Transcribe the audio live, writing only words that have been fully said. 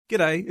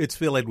G'day, it's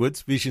Phil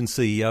Edwards, Vision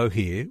CEO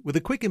here, with a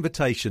quick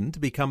invitation to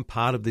become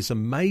part of this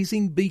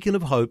amazing beacon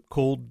of hope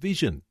called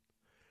Vision.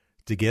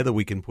 Together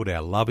we can put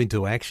our love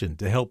into action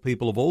to help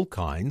people of all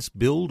kinds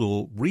build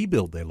or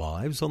rebuild their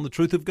lives on the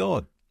truth of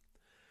God.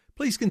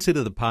 Please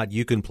consider the part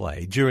you can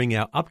play during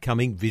our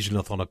upcoming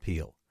Visionathon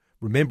appeal,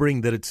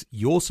 remembering that it's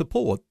your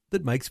support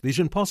that makes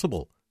Vision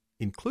possible,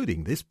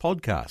 including this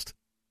podcast.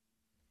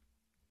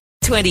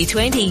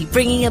 2020,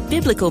 bringing a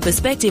biblical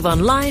perspective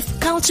on life,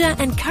 culture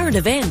and current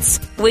events.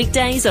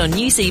 Weekdays on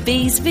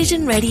UCB's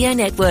Vision Radio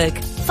Network.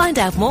 Find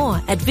out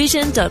more at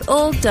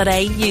vision.org.au.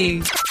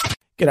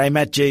 G'day,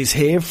 Matt Gees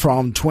here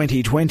from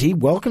 2020.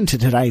 Welcome to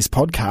today's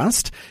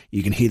podcast.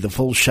 You can hear the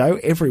full show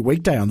every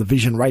weekday on the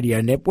Vision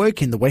Radio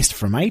Network in the West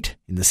from 8,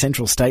 in the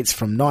Central States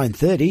from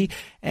 9:30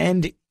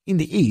 and in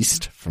the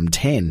East from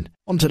 10.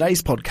 On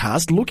today's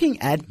podcast, looking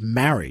at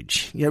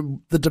marriage.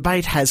 The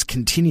debate has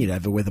continued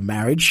over whether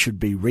marriage should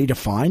be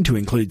redefined to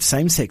include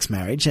same-sex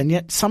marriage, and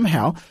yet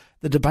somehow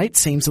the debate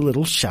seems a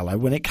little shallow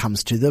when it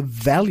comes to the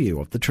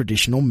value of the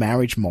traditional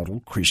marriage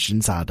model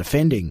Christians are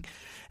defending.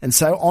 And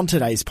so on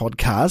today's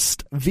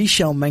podcast,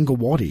 Vishal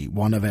Mangalwadi,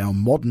 one of our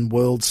modern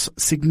world's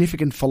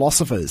significant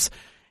philosophers.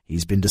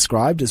 He's been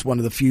described as one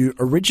of the few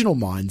original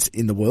minds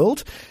in the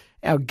world.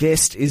 Our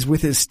guest is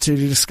with us to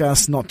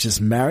discuss not just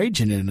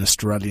marriage in an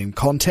Australian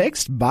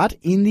context, but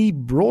in the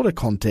broader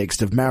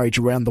context of marriage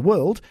around the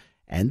world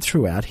and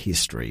throughout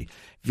history.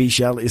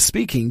 Vishal is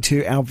speaking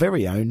to our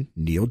very own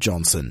Neil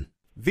Johnson.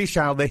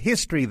 Vishal, the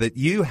history that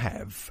you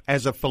have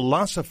as a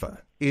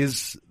philosopher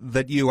is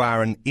that you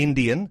are an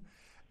Indian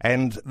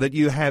and that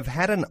you have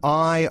had an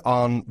eye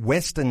on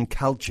Western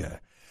culture.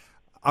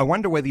 I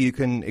wonder whether you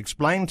can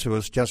explain to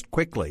us just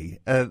quickly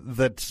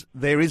that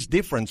there is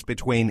difference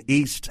between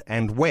East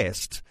and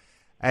West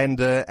and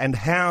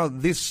how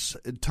this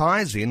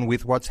ties in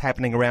with what's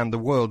happening around the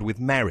world with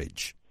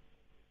marriage.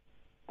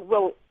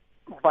 Well,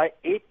 by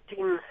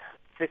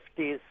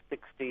 1850s,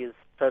 60s,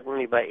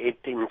 certainly by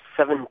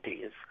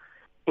 1870s,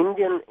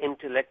 Indian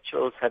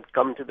intellectuals had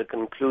come to the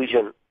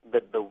conclusion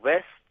that the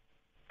West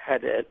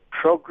had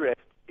progressed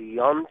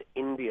beyond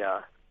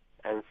India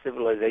and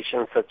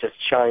civilizations such as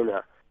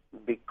China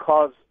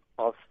because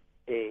of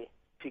a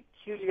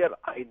peculiar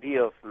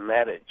idea of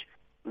marriage,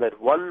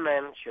 that one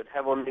man should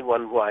have only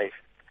one wife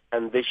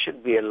and there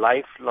should be a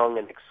lifelong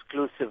and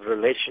exclusive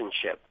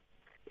relationship.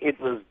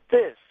 It was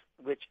this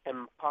which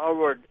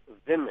empowered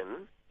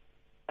women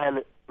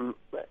and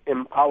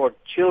empowered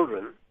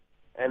children,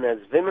 and as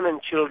women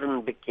and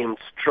children became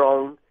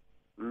strong,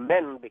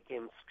 men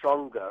became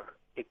stronger,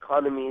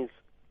 economies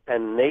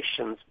and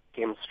nations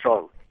became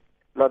strong.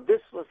 Now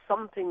this was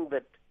something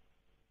that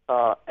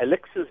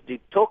Alexis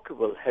de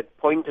Tocqueville had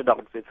pointed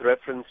out with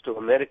reference to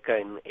America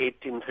in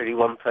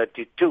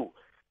 1831-32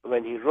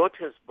 when he wrote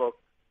his book,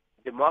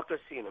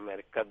 Democracy in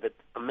America, that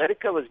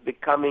America was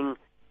becoming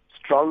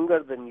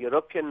stronger than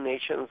European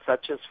nations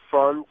such as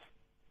France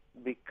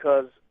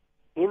because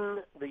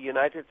in the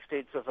United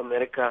States of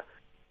America,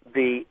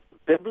 the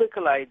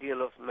biblical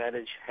ideal of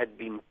marriage had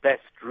been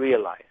best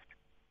realized.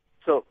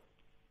 So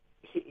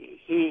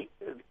he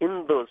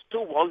in those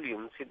two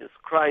volumes, he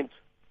describes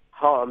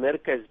how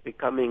America is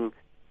becoming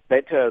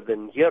better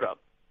than Europe,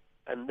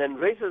 and then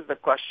raises the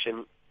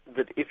question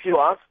that if you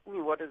ask me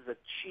what is the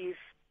chief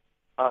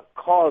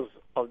cause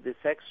of this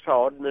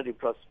extraordinary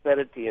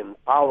prosperity and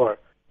power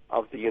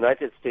of the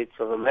United States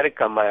of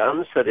America, my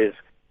answer is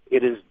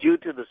it is due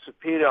to the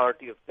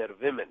superiority of their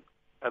women.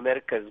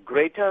 America is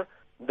greater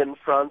than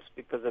France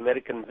because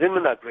American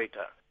women are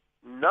greater,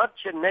 not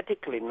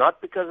genetically,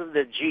 not because of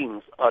their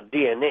genes or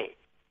DNA,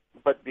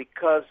 but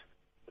because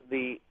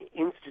the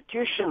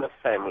institution of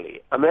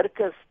family.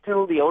 America is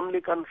still the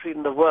only country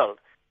in the world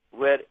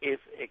where if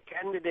a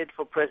candidate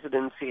for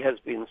presidency has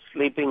been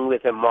sleeping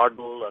with a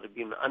model or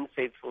been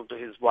unfaithful to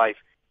his wife,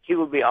 he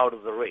will be out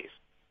of the race.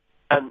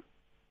 And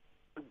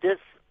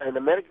an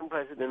American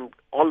president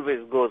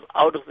always goes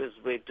out of his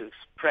way to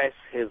express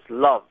his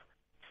love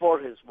for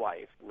his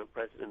wife.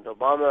 President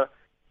Obama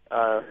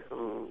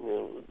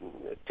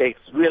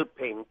takes real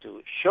pain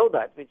to show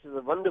that, which is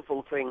a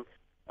wonderful thing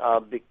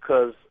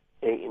because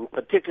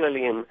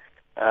particularly in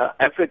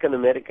African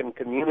American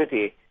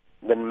community,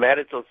 the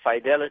marital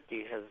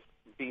fidelity has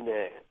been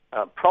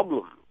a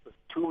problem.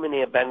 Too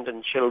many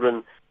abandoned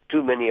children,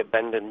 too many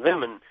abandoned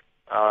women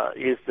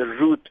is the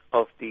root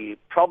of the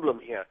problem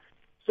here.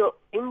 So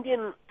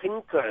Indian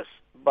thinkers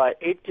by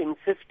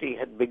 1850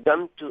 had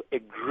begun to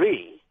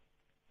agree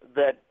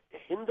that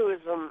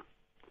Hinduism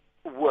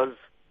was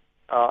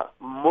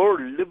more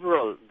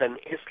liberal than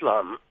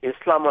Islam.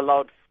 Islam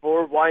allowed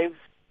 4 wives.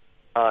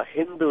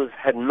 Hindus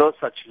had no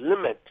such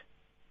limit.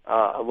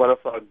 One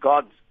of our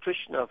gods,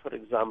 Krishna, for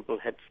example,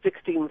 had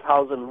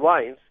 16,000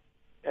 wives,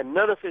 and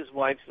none of his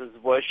wives is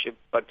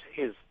worshipped, but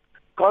his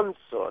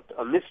consort,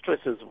 a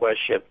mistress, is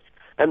worshipped.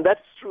 And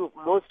that's true of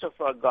most of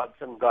our gods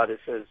and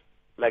goddesses,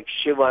 like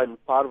Shiva and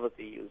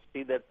Parvati. You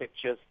see their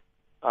pictures.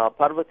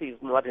 Parvati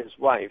is not his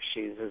wife.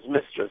 She's his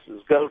mistress,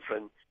 his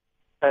girlfriend.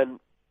 And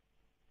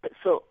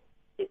so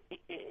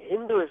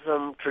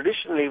Hinduism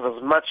traditionally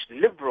was much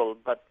liberal,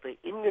 but the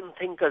Indian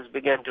thinkers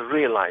began to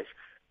realize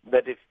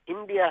that if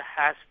India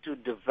has to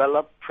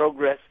develop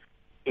progress,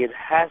 it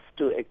has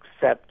to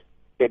accept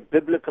a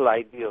biblical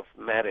idea of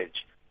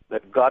marriage,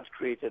 that God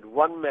created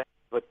one man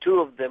for two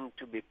of them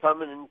to be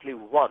permanently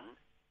one.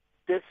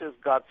 This is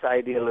God's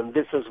ideal, and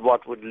this is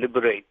what would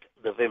liberate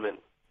the women.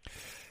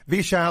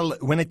 Vishal,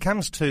 when it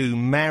comes to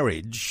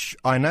marriage,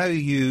 I know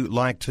you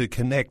like to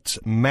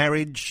connect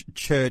marriage,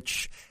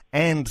 church,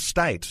 and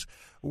state.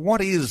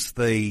 What is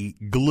the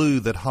glue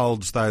that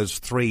holds those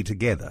three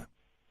together?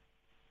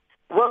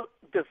 Well,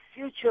 the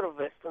future of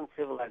Western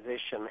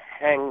civilization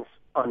hangs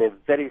on a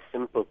very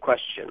simple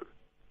question: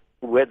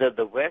 whether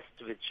the West,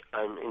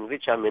 in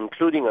which I'm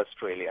including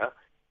Australia,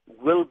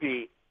 will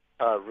be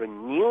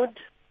renewed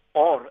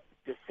or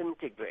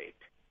disintegrate.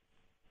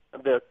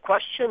 The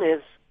question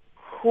is,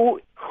 who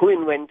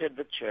invented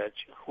the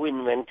church? Who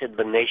invented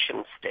the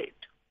nation state?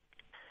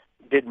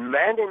 Did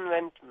man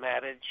invent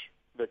marriage,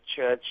 the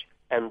church,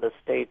 and the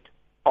state,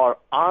 or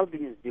are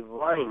these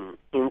divine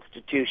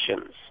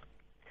institutions?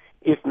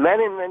 If man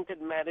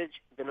invented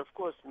marriage, then of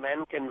course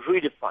man can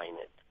redefine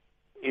it.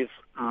 If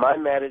my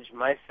marriage,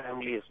 my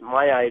family is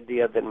my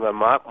idea, then when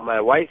my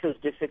wife is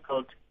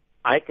difficult,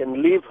 I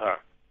can leave her.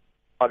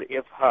 Or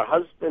if her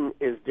husband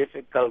is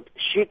difficult,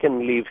 she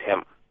can leave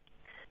him.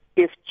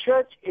 If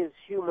church is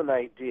human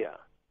idea,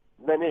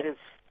 then it is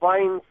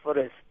fine for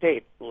a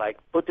state, like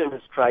Putin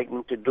is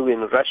trying to do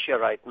in Russia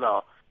right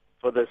now,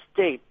 for the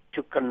state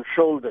to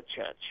control the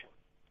church.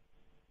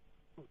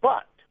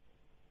 But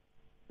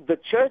the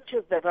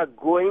churches that are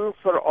going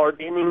for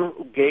ordaining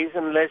gays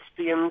and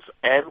lesbians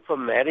and for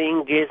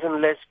marrying gays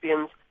and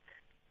lesbians,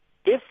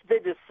 if they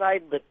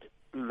decide that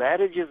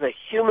marriage is a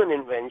human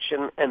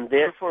invention and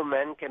therefore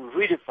man can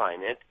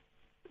redefine it,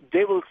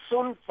 they will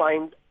soon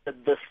find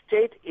that the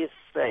state is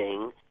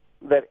saying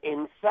that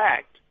in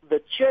fact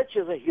the church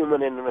is a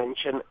human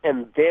invention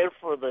and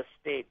therefore the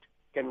state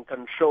can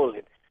control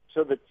it.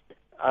 So that,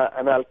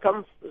 and I'll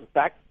come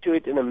back to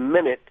it in a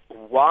minute,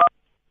 why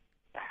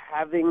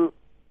having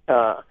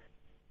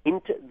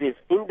this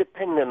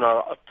independent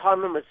or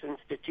autonomous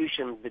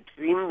institution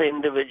between the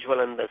individual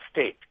and the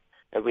state,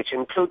 which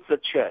includes the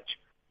church,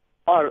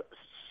 are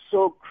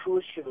so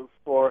crucial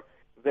for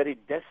very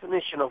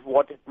definition of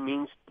what it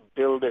means to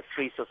build a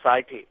free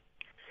society.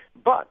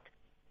 But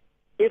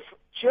if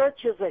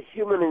church is a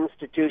human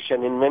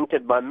institution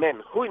invented by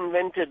men, who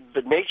invented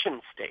the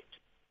nation state?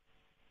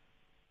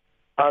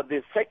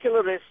 The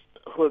secularists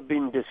who have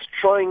been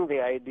destroying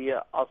the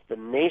idea of the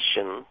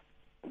nation,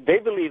 they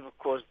believe, of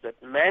course,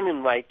 that man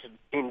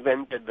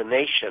invented the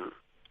nation.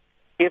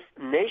 If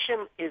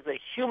nation is a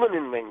human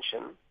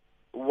invention,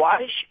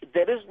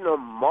 there is no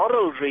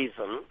moral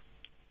reason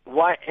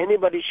why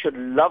anybody should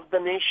love the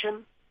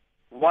nation,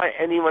 why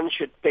anyone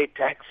should pay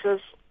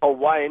taxes, or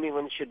why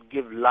anyone should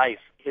give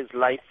his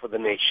life for the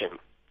nation.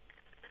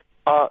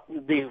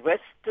 The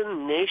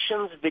Western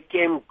nations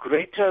became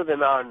greater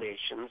than our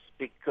nations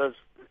because,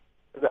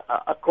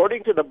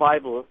 according to the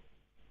Bible,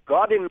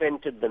 God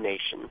invented the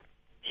nation.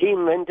 He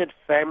invented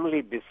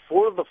family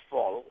before the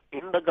fall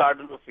in the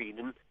Garden of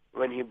Eden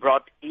when he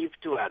brought Eve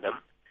to Adam.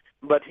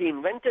 But he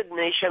invented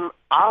nation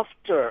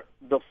after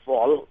the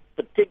fall,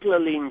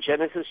 particularly in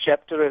Genesis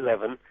chapter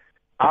 11,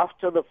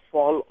 after the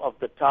fall of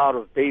the Tower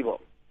of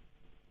Babel.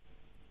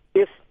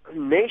 If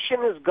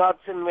nation is God's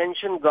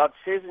invention, God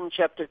says in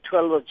chapter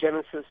 12 of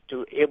Genesis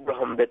to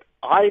Abraham that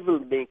I will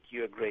make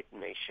you a great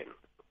nation.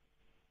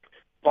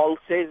 Paul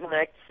says in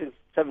Acts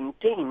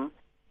 17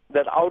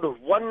 that out of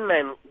one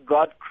man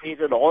God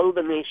created all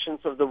the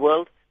nations of the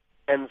world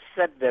and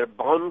set their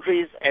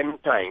boundaries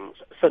and times.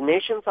 So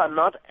nations are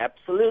not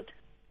absolute,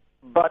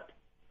 but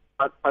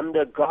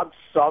under God's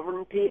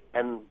sovereignty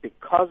and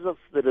because of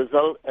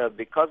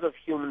because of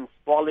human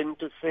fall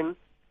into sin,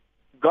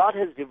 God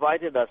has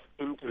divided us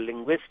into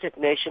linguistic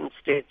nation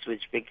states,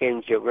 which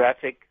became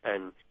geographic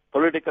and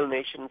political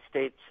nation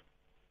states.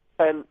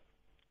 And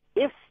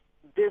if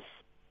this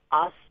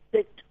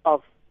aspect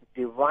of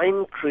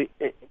divine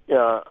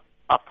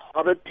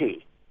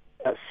authority,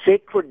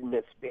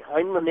 sacredness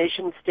behind the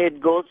nation state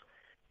goes,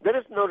 there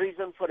is no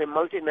reason for a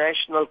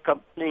multinational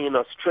company in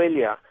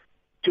Australia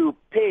to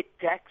pay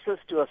taxes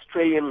to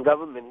Australian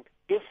government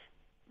if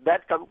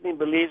that company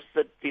believes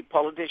that the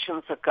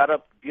politicians are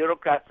corrupt,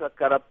 bureaucrats are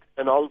corrupt,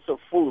 and also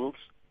fools.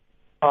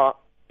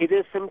 It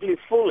is simply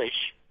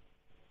foolish.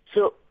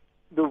 So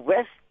the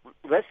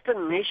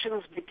Western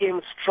nations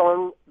became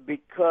strong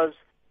because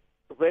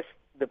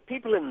the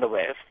people in the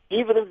West,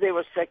 even if they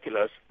were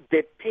seculars,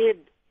 they paid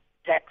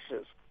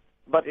taxes.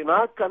 But in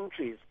our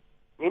countries,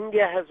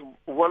 India has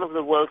one of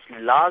the world's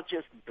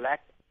largest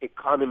black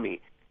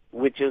economy,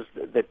 which is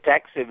the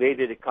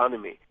tax-evaded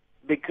economy.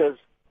 Because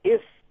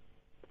if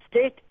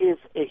state is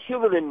a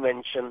human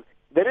invention,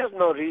 there is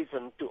no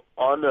reason to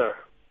honor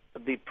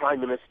the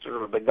prime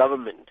minister or the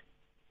government,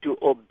 to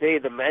obey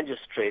the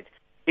magistrate,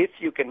 if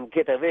you can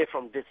get away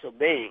from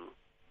disobeying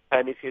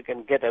and if you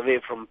can get away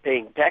from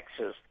paying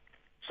taxes.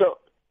 So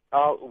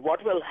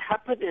what will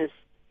happen is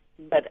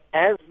that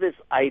as this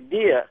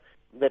idea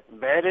that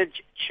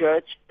marriage,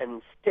 church,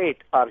 and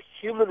state are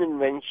human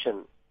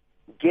invention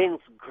gains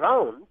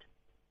ground,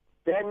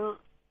 then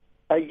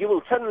you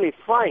will suddenly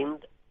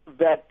find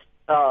that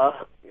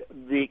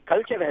the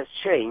culture has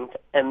changed,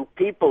 and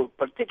people,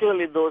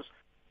 particularly those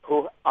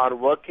who are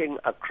working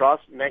across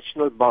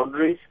national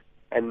boundaries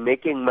and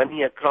making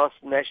money across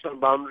national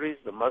boundaries,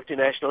 the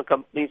multinational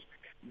companies,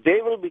 they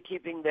will be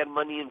keeping their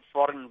money in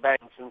foreign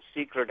banks and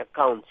secret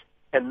accounts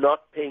and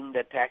not paying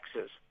their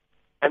taxes.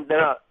 And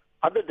there are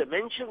other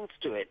dimensions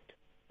to it.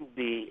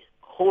 The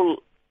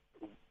whole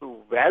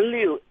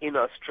value in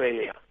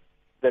Australia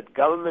that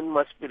government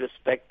must be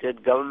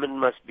respected, government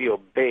must be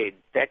obeyed,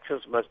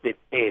 taxes must be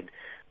paid,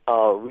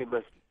 we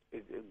must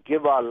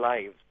give our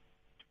lives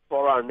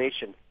for our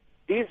nation.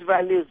 These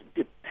values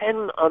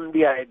depend on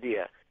the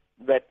idea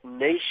that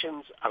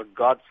nations are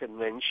God's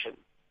invention.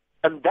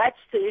 And that's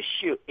the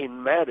issue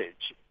in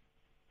marriage.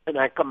 And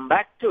I come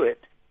back to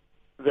it,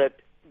 that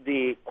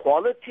the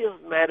quality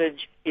of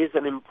marriage is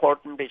an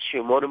important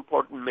issue, more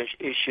important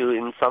issue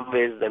in some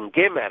ways than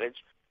gay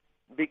marriage,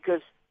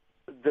 because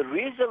the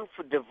reason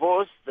for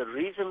divorce, the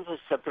reason for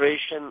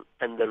separation,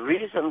 and the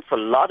reason for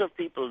a lot of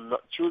people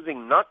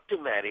choosing not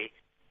to marry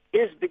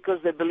is because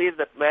they believe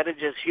that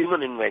marriage is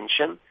human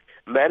invention,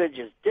 marriage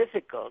is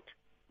difficult,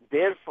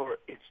 therefore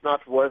it's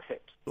not worth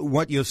it.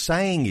 What you're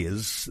saying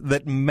is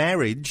that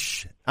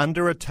marriage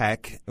under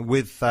attack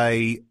with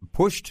a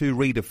push to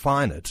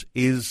redefine it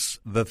is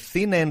the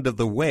thin end of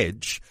the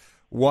wedge.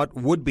 What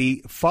would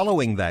be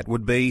following that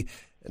would be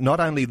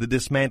not only the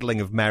dismantling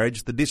of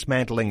marriage, the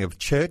dismantling of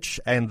church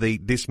and the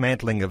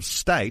dismantling of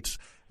state,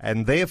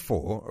 and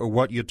therefore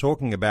what you're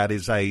talking about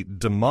is a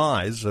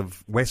demise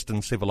of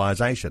Western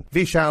civilization.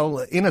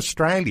 Vishal, in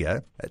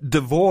Australia,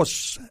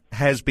 divorce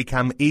has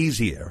become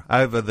easier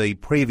over the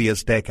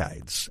previous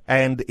decades,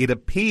 and it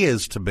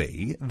appears to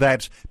be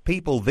that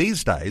people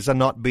these days are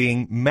not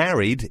being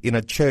married in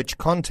a church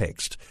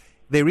context.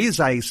 There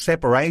is a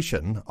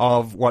separation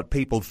of what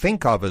people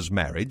think of as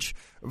marriage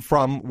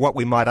from what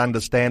we might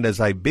understand as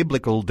a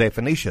biblical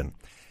definition.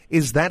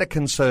 Is that a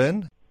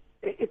concern?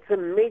 It's a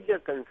major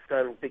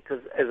concern because,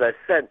 as I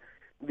said,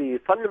 the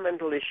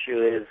fundamental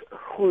issue is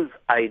whose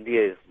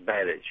idea is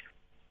marriage.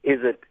 Is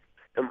it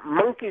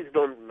monkeys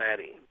don't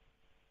marry,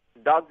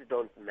 dogs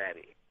don't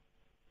marry.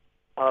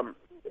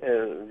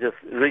 Just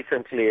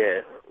recently,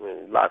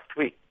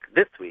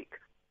 this week,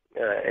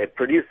 a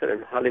producer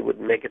in Hollywood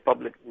made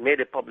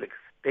a public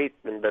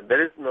statement that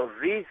there is no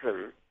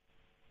reason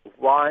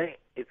why,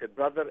 if a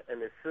brother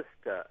and a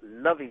sister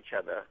love each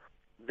other,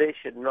 they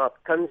should not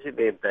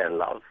consummate their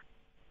love,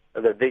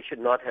 that they should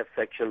not have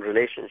sexual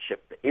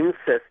relationship.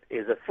 Incest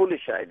is a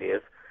foolish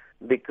idea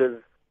because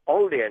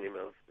all the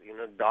animals,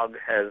 dog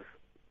has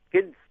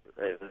kids,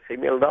 a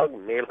female dog,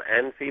 male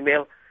and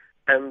female,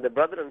 and the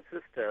brother and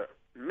sister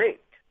mate.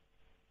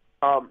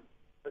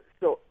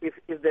 So if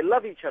they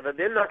love each other,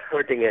 they're not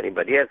hurting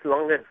anybody as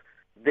long as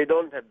they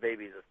don't have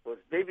babies, of course.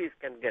 Babies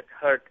can get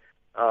hurt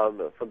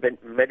for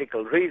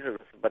medical reasons,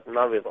 but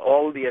now with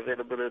all the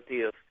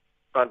availability of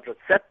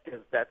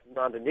contraceptives, that's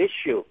not an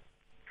issue.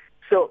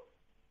 So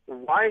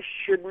why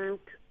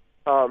shouldn't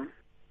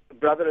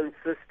brother and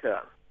sister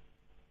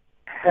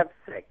have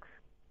sex?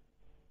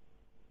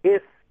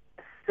 If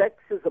sex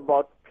is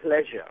about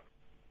pleasure,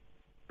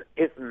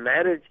 if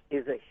marriage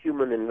is a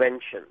human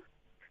invention,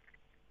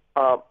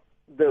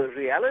 the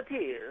reality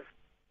is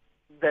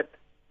that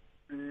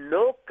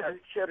no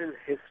culture in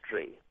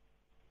history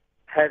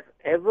has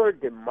ever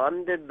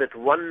demanded that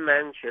one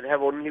man should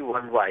have only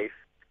one wife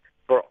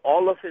for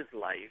all of his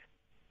life,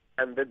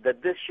 and that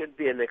this should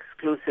be an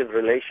exclusive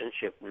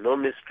relationship, no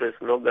mistress,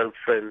 no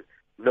girlfriend,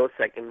 no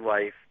second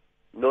wife,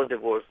 no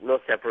divorce, no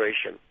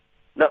separation.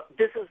 Now,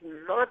 this is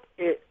not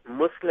a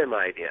Muslim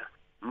idea.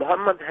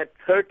 Muhammad had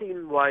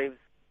 13 wives,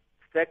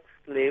 sex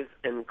slaves,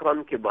 and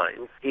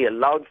concubines. He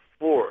allowed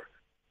 4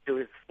 to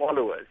his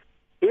followers.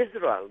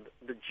 Israel,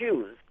 the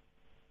Jews,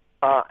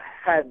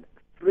 had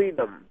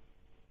freedom.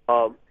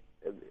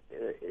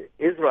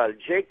 Israel,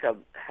 Jacob,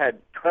 had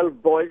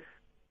 12 boys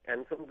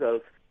and some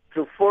girls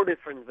through 4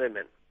 different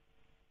women.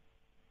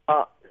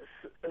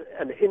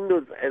 And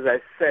Hindus, as I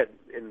said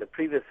in the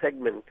previous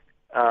segment,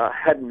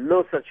 had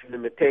no such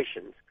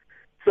limitations.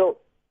 So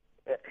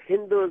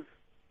Hindus,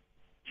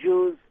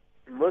 Jews,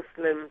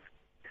 Muslims,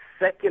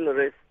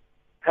 secularists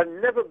have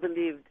never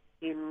believed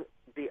in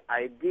the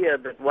idea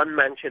that one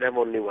man should have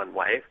only one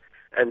wife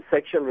and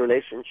sexual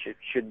relationships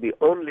should be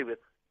only with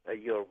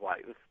your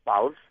wife,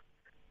 spouse.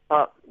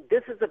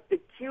 This is a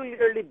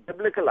peculiarly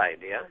biblical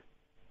idea.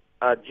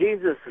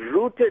 Jesus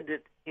rooted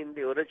it in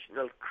the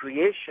original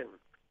creation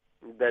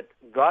that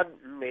God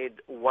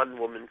made one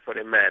woman for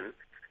a man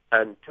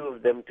and 2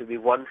 of them to be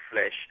one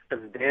flesh,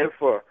 and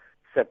therefore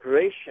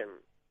separation,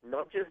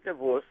 not just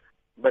divorce,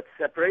 but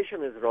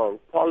separation is wrong.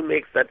 Paul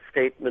makes that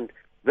statement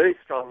very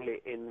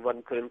strongly in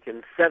 1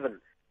 Corinthians 7,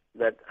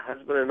 that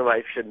husband and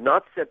wife should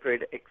not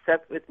separate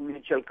except with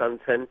mutual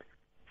consent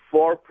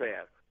for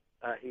prayer.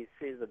 He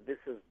says that this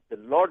is the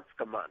Lord's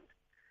command.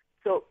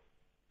 So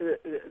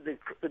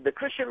the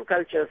Christian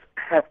cultures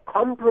have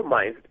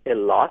compromised a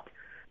lot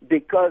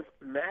because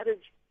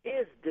marriage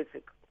is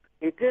difficult.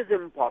 It is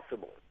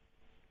impossible.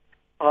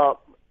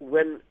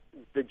 When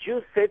the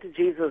Jews say to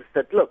Jesus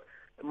that, look,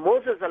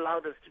 Moses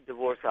allowed us to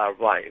divorce our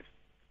wives,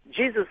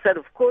 Jesus said,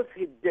 of course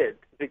he did,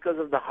 because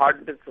of the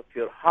hardness of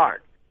your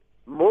heart.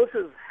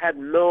 Moses had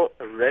no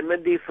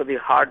remedy for the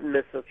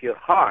hardness of your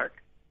heart,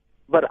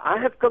 but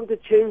I have come to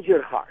change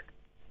your heart.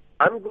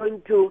 I'm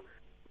going to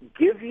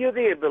give you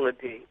the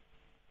ability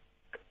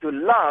to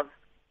love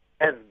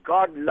as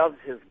God loves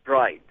his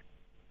bride.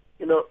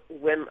 You know,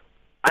 when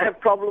I have a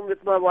problem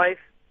with my wife,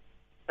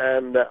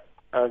 and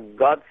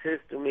God says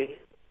to me,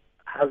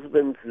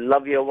 husbands,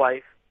 love your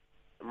wife,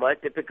 my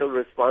typical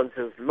response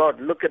is, Lord,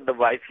 look at the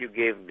wife you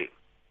gave me.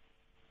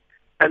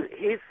 And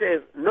he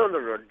says, no,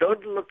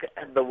 don't look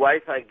at the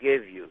wife I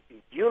gave you.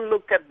 You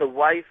look at the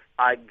wife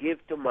I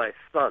gave to my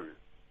son,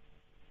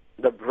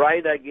 the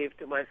bride I gave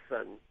to my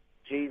son,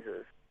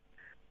 Jesus.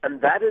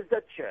 And that is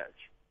the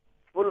church,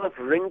 full of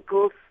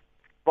wrinkles,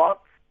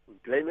 spots,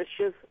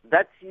 blemishes.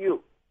 That's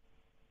you.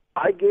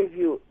 I gave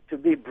you to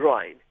be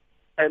bride.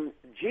 And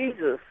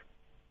Jesus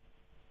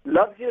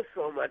loves you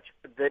so much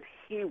that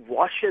he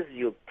washes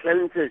you,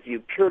 cleanses you,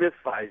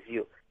 purifies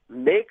you,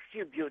 makes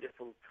you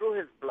beautiful through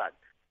his blood.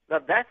 Now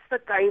that's the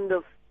kind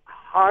of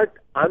heart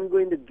I'm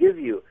going to give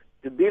you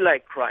to be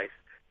like Christ.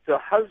 So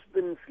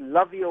husbands,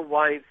 love your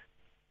wives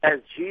as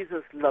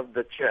Jesus loved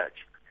the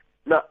church.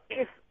 Now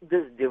if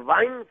this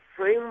divine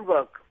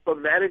framework for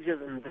marriage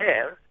isn't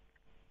there,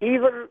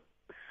 even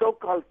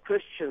so-called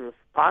Christians,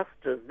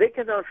 pastors, they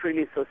cannot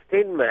really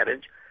sustain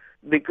marriage,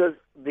 because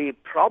the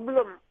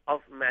problem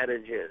of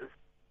marriage is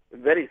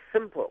very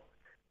simple,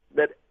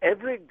 that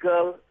every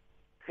girl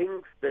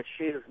thinks that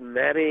she is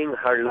marrying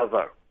her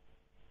lover,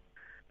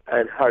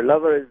 and her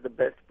lover is the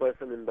best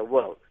person in the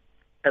world.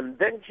 And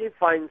then she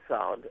finds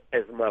out,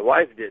 as my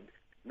wife did,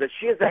 that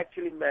she has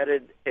actually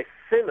married a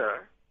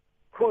sinner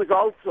who is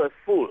also a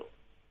fool.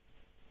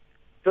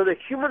 So the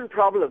human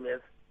problem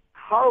is,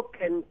 how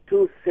can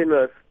two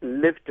sinners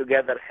live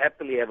together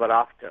happily ever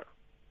after?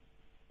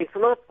 It's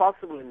not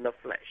possible in the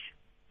flesh.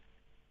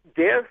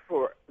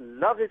 Therefore,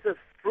 love is a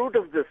fruit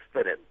of the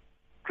Spirit.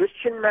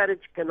 Christian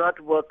marriage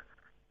cannot work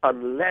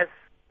unless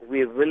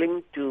we're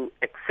willing to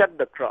accept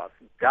the cross,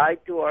 die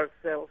to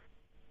ourselves,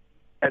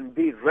 and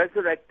be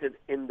resurrected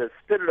in the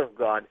Spirit of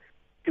God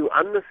to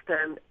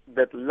understand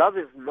that love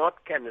is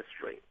not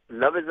chemistry.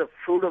 Love is a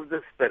fruit of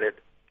the Spirit.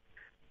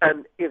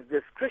 And if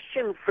this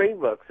Christian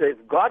framework, so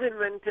if God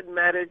invented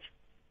marriage,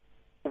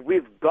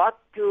 we've got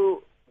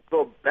to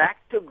go back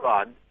to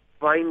God,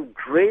 find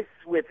grace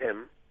with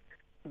him,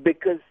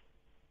 because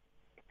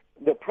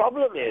the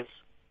problem is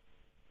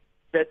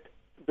that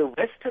the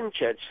Western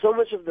church, so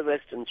much of the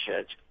Western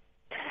church,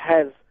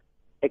 has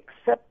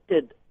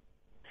accepted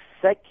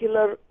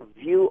secular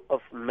view of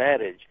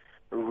marriage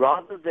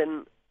rather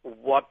than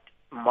what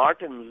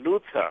Martin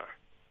Luther,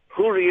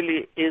 who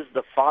really is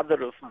the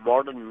father of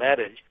modern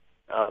marriage,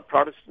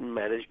 Protestant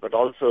marriage, but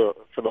also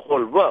for the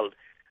whole world.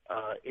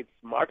 It's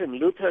Martin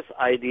Luther's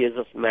ideas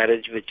of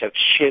marriage which have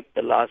shaped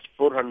the last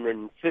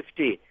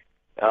 450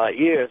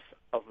 years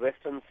of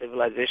Western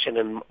civilization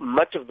and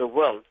much of the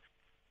world.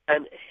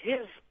 And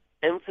his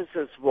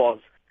emphasis was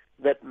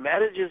that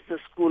marriage is the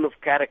school of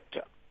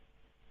character.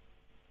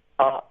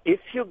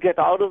 If you get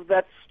out of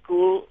that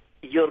school,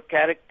 your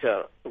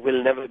character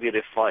will never be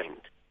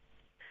refined,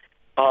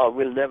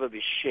 will never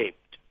be shaped.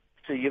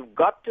 So you've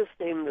got to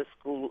stay in the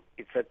school.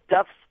 It's a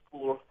tough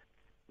school,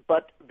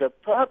 but the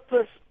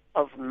purpose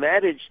of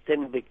marriage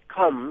then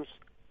becomes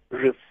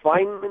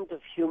refinement of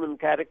human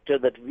character,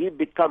 that we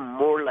become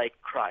more like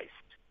Christ.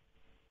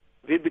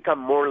 We become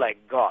more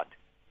like God.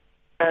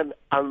 And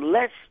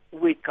unless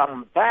we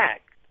come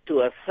back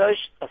to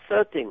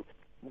asserting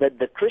that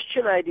the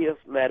Christian idea of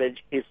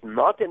marriage is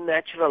not a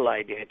natural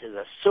idea, it is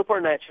a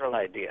supernatural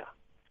idea.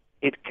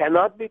 It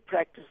cannot be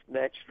practiced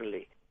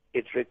naturally.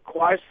 It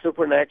requires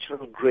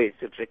supernatural grace.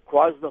 It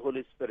requires the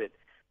Holy Spirit.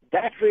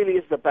 That really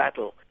is the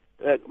battle.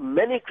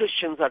 Many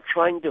Christians are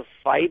trying to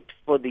fight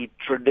for the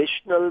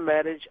traditional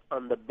marriage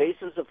on the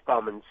basis of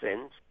common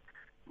sense,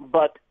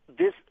 but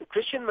this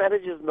Christian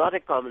marriage is not a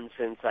common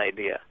sense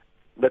idea.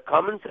 The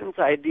common sense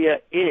idea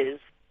is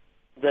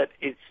that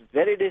it's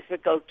very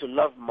difficult to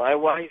love my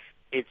wife.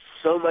 It's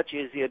so much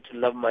easier to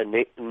love my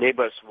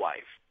neighbor's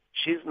wife.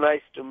 She's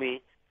nice to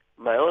me.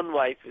 My own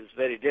wife is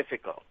very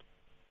difficult.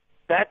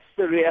 That's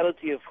the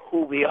reality of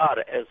who we are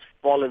as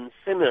fallen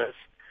sinners.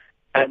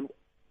 And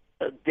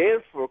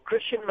therefore,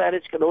 Christian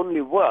marriage can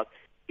only work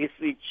if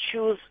we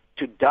choose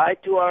to die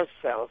to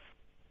ourselves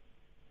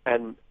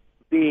and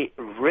be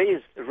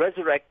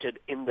resurrected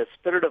in the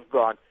Spirit of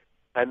God,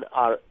 and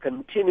are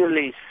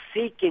continually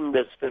seeking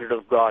the Spirit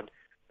of God,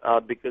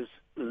 because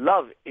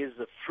love is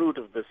the fruit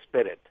of the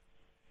Spirit.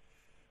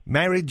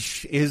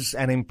 Marriage is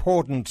an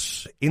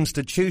important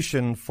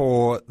institution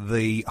for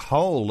the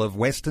whole of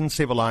Western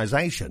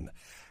civilization.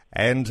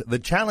 And the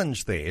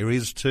challenge there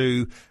is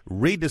to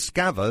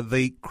rediscover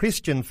the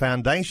Christian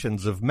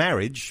foundations of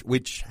marriage,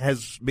 which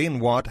has been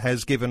what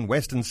has given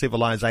Western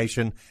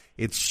civilization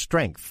its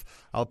strength.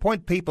 I'll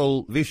point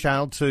people,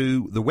 Vishal,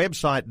 to the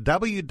website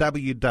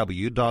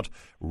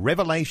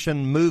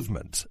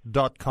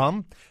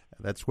www.revelationmovement.com.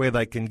 That's where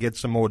they can get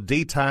some more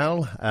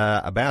detail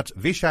about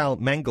Vishal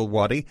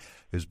Mangalwadi,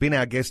 who's been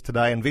our guest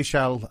today. And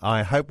Vishal,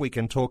 I hope we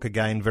can talk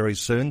again very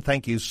soon.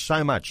 Thank you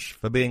so much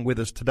for being with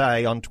us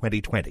today on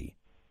 2020.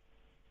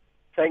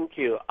 Thank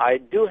you. I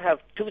do have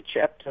 2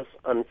 chapters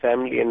on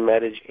family and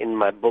marriage in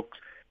my books,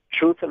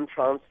 Truth and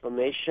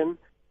Transformation,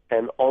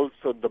 and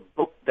also The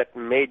Book That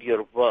Made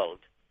Your World.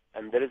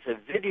 And there is a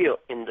video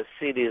in the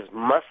series,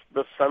 Must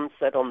the Sun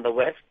Set on the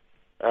West?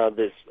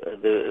 The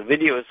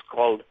video is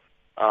called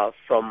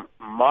From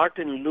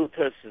Martin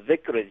Luther's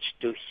Vicarage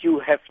to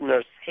Hugh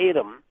Hefner's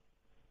Harem,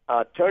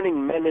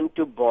 Turning Men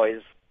into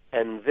Boys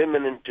and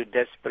Women into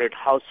Desperate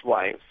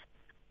Housewives.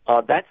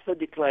 That's the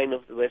decline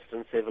of the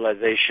Western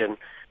civilization.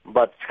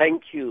 But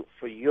thank you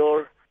for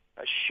your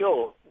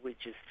show,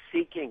 which is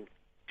seeking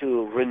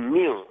to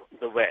renew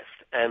the West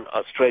and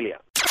Australia.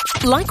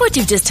 Like what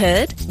you've just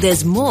heard?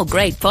 There's more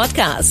great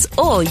podcasts,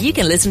 or you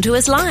can listen to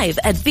us live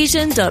at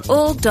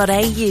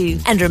vision.org.au.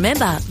 And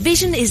remember,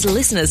 Vision is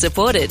listener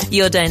supported.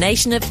 Your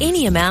donation of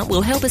any amount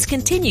will help us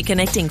continue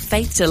connecting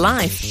faith to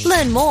life.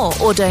 Learn more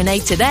or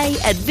donate today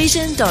at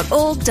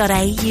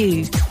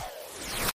vision.org.au.